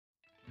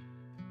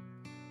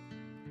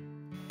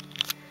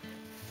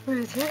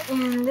Luther,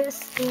 and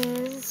this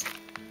is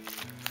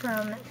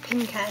from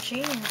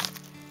Pinkachii,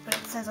 what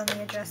it says on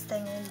the address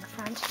thing in the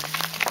front.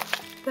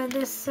 But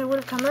this would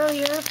have come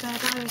earlier, but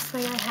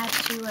obviously I had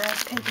to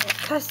pick a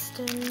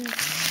custom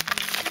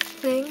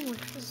thing,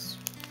 which was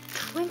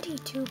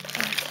 22 £.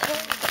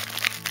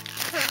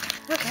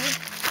 Okay.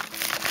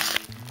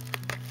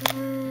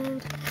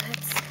 And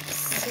let's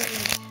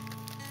see.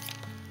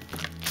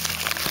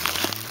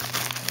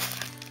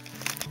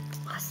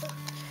 Awesome.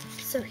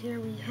 So here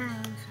we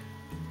have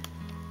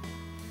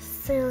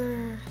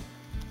Sailor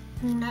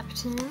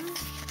Neptune,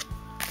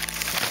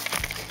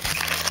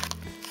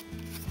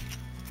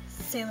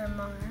 Sailor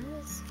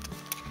Mars.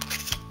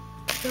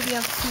 You'll be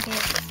able to see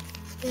it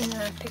in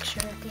a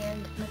picture at the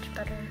end much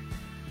better.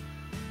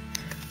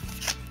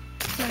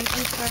 Sailor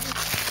Jupiter,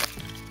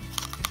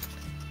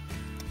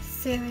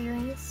 Sailor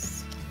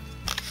Uranus,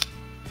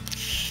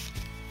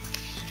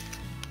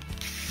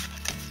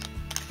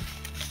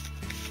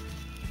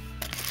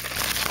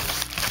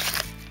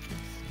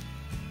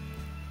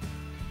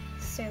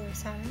 Sailor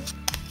Saturn,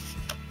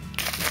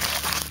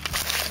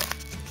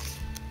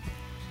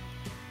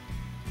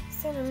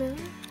 Sailor Moon,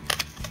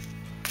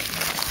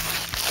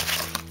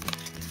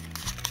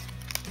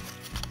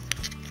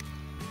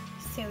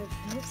 Sailor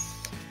Venus,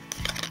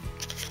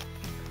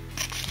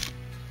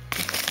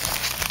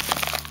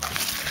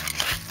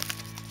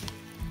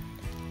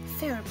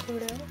 Sailor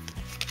Pluto,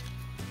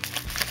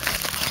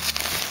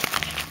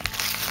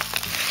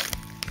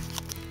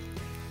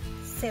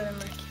 Sailor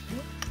Mercury,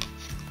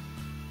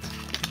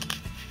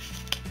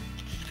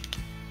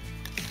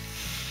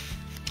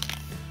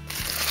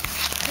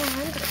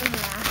 and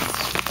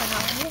last but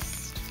not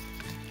least,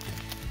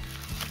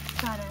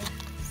 got a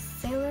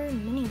Sailor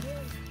Mini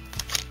Moon.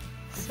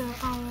 So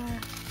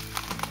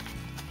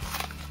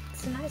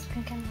it's a nice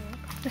pink envelope,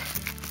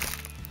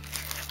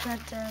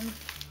 but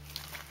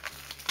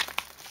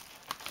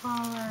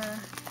I'll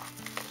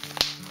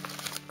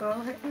go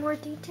over it in more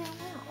detail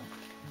now.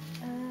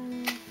 I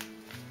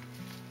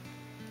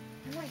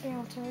might be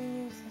able to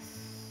reuse this.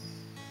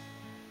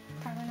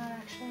 Probably not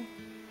actually.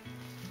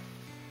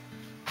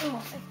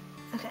 Oh,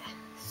 okay,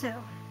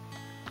 so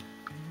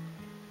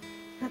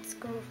let's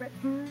go over it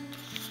in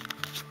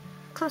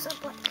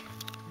close-up look.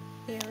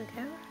 Here we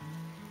go.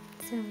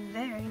 It's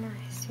very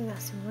nice. You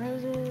got some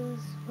roses,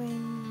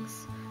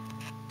 wings,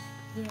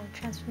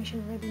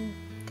 transformation ribbon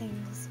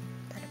things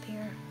that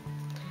appear.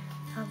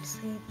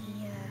 Obviously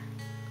the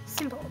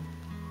symbol.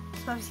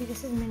 So obviously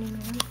this is Mini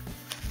Moon.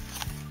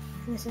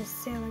 And this is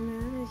Sailor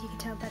Moon, as you can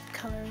tell by the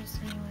colors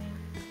anyway.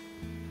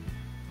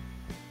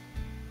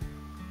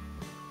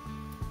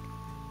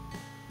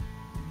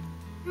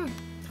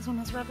 This one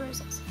has red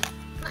roses.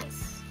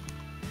 Nice.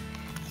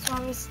 So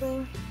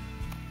obviously,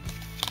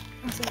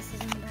 also this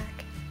is in the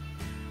back.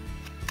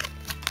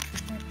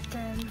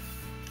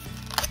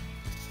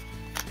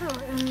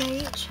 But, and they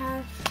each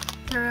have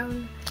their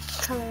own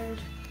colored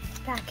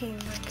backing,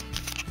 like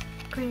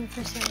green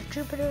for Sailor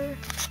Jupiter,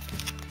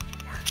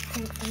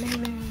 pink for Mini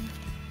Moon,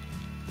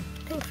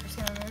 pink for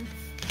Sailor Moon,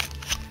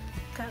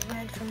 got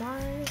red for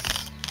Mars,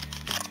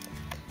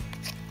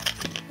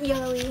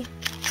 yellowy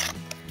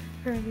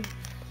for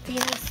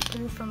Venus,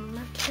 blue for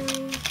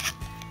Mercury,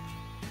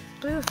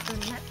 blue for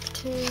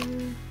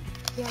Neptune,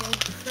 yellow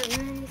for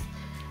Uranus,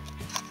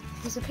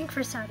 there's a pink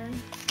for Saturn,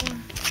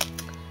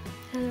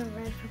 and a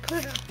red for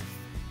Pluto.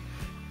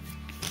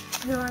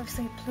 Though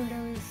obviously Pluto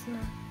is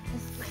not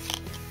as much.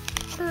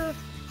 So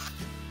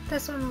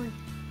this one would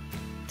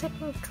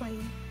technically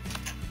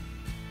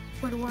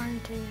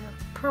warrant a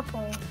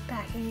purple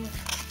backing if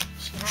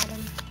she had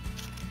him.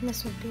 And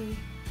this would be,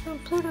 well,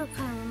 Pluto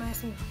kind of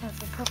reminds me of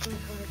the purpley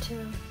color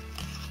too.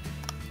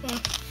 And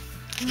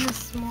this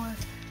is more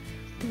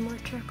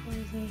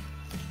turquoisey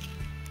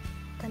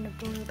than the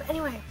blue. But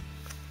anyway,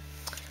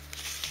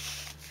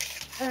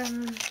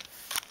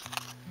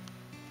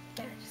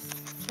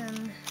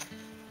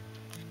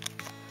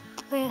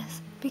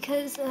 yes,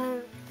 because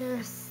there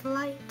are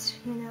slight,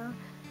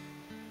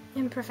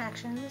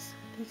 imperfections,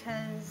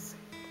 because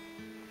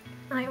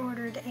I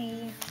ordered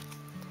a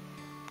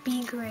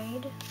B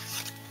grade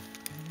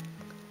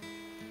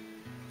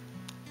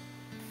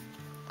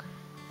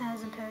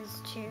as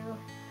opposed to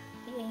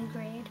the A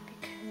grade,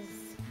 because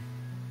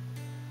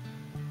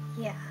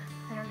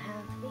I don't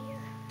have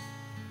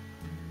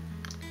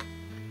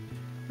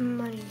the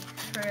money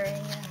for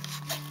a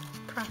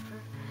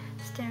proper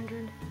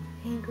standard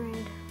A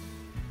grade.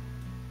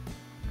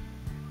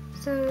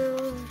 So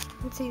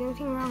let's see, the only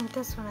thing wrong with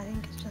this one I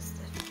think is just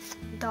the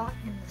dot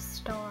in the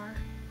star.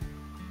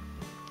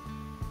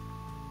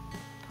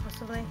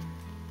 Possibly.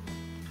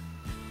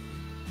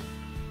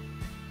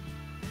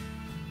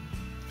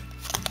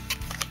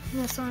 And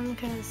this one,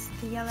 because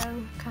the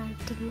yellow kind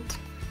of didn't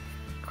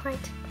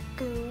quite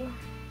go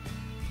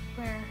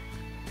where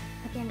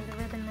at the end of the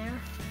ribbon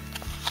there.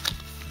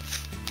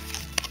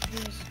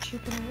 Here's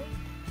Jupiter.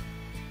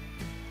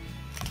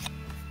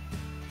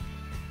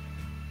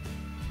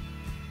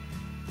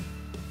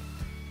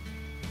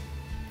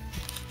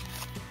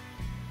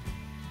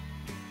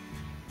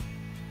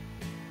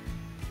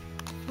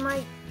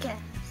 my guess,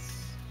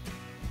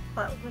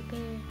 what would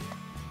be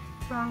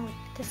wrong with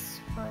this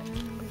one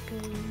would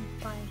be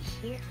by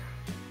here.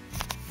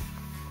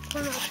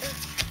 I'm not sure.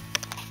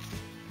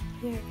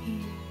 Here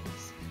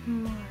is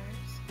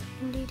Mars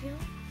in detail.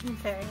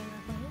 Very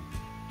lovely.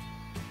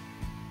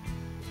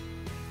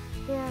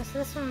 Yeah, so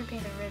this one would be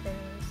the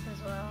ribbons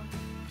as well.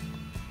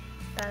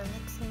 By the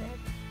looks of it.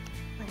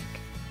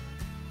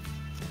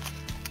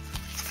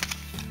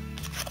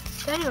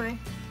 So anyway,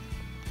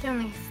 the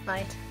only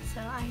light, so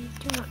I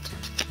do not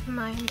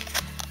mind.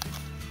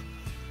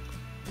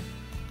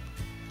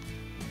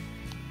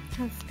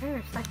 It's very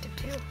reflective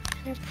too.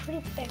 They're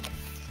pretty big,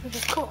 which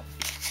is cool.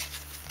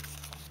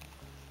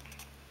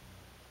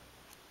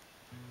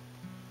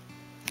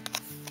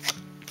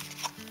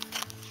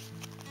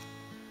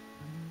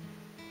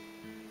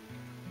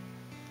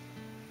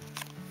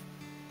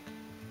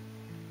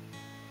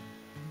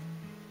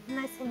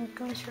 Nice and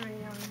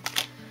glittery on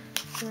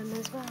them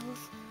as well.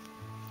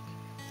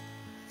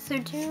 So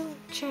do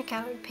check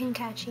out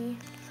Pinkachii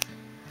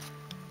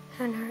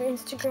and her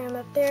Instagram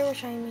up there,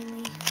 which I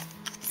mainly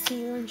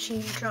see when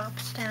she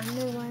drops down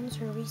new ones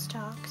or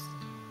restocks.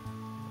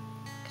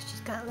 Because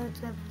she's got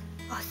loads of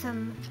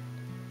awesome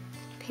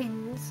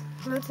pins,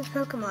 loads of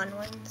Pokemon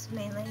ones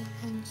mainly,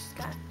 and she's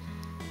got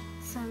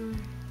some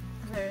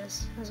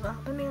others as well,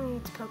 but mainly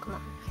it's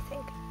Pokemon, I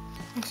think.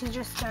 And she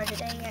just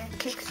started a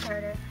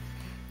Kickstarter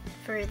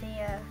for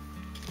the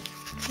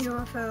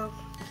UFO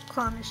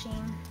claw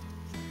machine.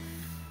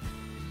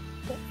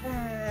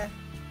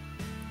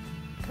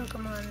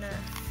 Pokemon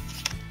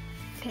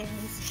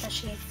pins that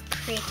she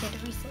created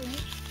recently.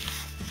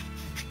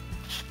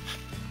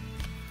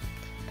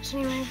 But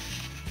anyway,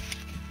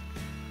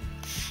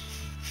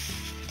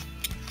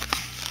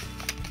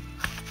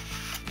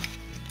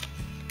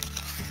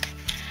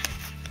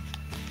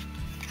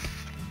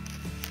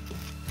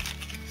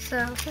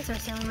 so since they're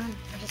the only one,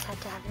 I just had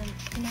to have them,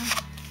 you know,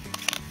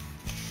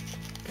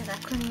 because I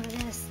couldn't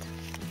resist.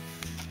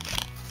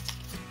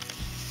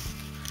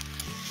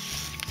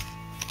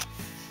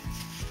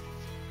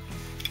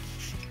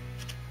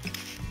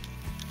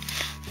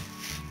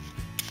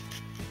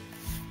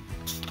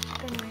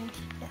 Anyway,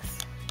 yes.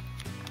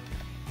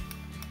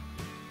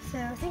 So,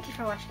 thank you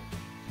for watching.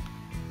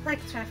 Like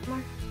and subscribe for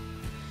more.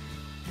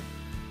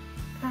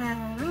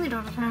 Ring the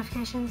doorbell for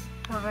notifications.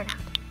 Over and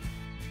out.